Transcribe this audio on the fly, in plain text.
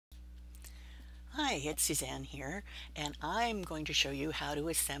Hi, it's Suzanne here, and I'm going to show you how to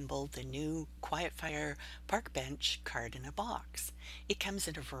assemble the new Quietfire park bench card in a box. It comes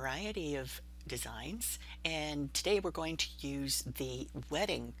in a variety of designs, and today we're going to use the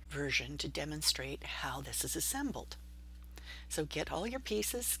wedding version to demonstrate how this is assembled. So get all your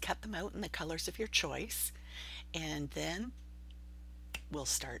pieces, cut them out in the colors of your choice, and then we'll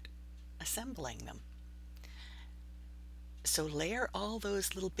start assembling them. So layer all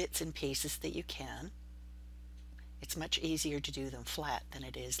those little bits and pieces that you can. It's much easier to do them flat than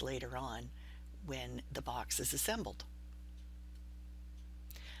it is later on when the box is assembled.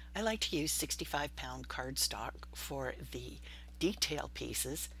 I like to use 65-pound cardstock for the detail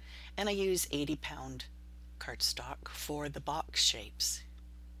pieces, and I use 80-pound cardstock for the box shapes.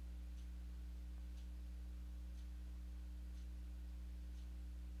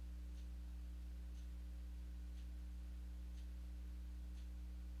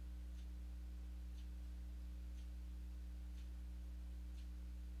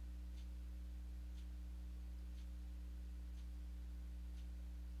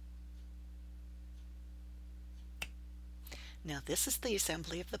 Now this is the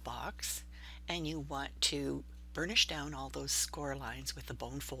assembly of the box, and you want to burnish down all those score lines with the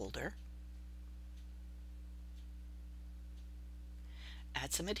bone folder.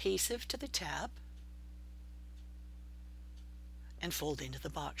 Add some adhesive to the tab and fold into the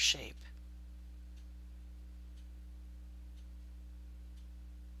box shape.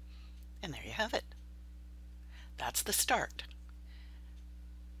 And there you have it. That's the start.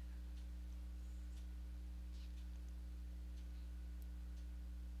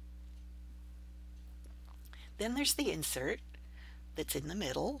 Then there's the insert that's in the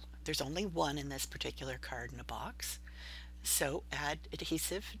middle. There's only one in this particular card in a box. So add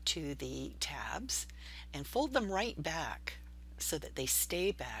adhesive to the tabs and fold them right back so that they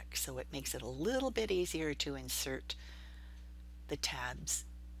stay back, so it makes it a little bit easier to insert the tabs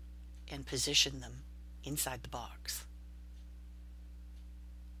and position them inside the box.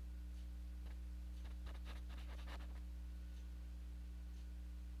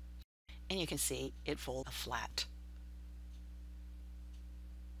 And you can see it folds flat.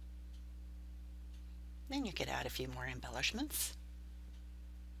 Then you could add a few more embellishments.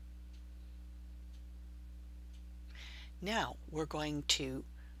 Now we're going to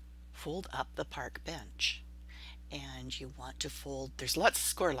fold up the park bench, and you want to fold, there's lots of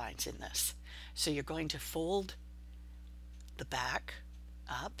score lines in this, so you're going to fold the back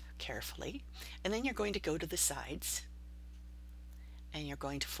up carefully, and then you're going to go to the sides and you're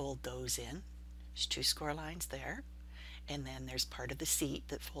going to fold those in. There's two score lines there, and then there's part of the seat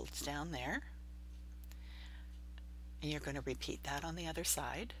that folds down there, and you're going to repeat that on the other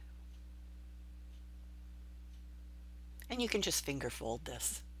side. And you can just finger fold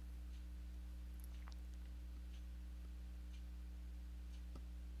this.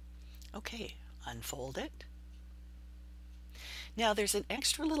 Okay, unfold it. Now there's an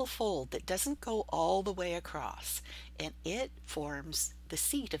extra little fold that doesn't go all the way across, and it forms the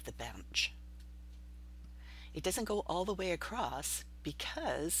seat of the bench. It doesn't go all the way across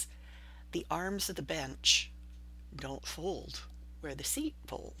because the arms of the bench don't fold where the seat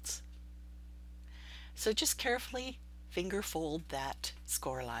folds. So just carefully finger fold that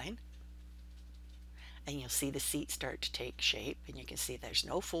score line, and you'll see the seat start to take shape, and you can see there's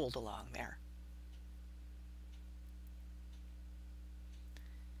no fold along there.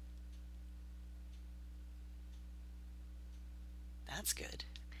 That's good.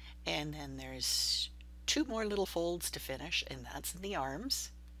 And then there's two more little folds to finish, and that's in the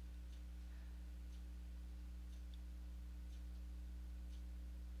arms.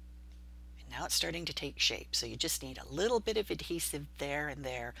 And now it's starting to take shape, so you just need a little bit of adhesive there and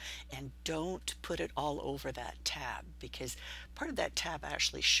there, and don't put it all over that tab, because part of that tab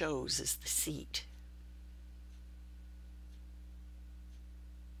actually shows as the seat.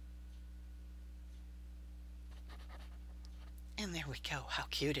 And there we go. How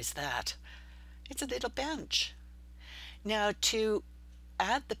cute is that? It's a little bench. Now to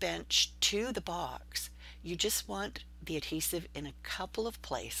add the bench to the box, you just want the adhesive in a couple of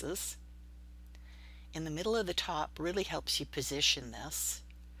places. In the middle of the top really helps you position this,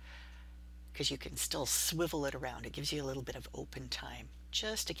 because you can still swivel it around. It gives you a little bit of open time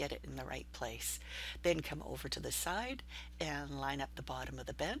just to get it in the right place. Then come over to the side and line up the bottom of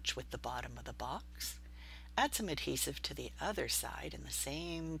the bench with the bottom of the box. Add some adhesive to the other side in the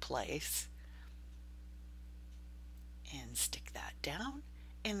same place and stick that down,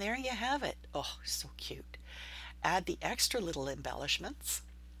 and there you have it. Oh, so cute. Add the extra little embellishments.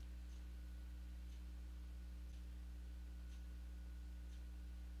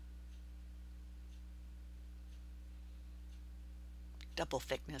 double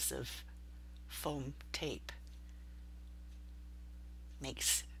thickness of foam tape.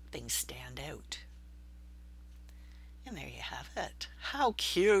 Makes things stand out. And there you have it. How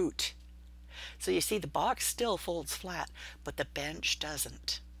cute! So you see the box still folds flat, but the bench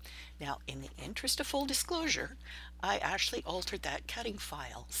doesn't. Now, in the interest of full disclosure, I actually altered that cutting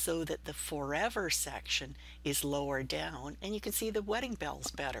file so that the forever section is lower down and you can see the wedding bells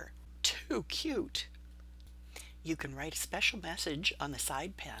better. Too cute! You can write a special message on the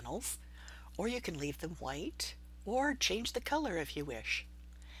side panels, or you can leave them white, or change the color if you wish.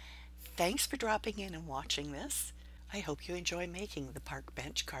 Thanks for dropping in and watching this. I hope you enjoy making the park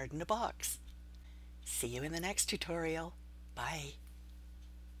bench card in a box. See you in the next tutorial. Bye.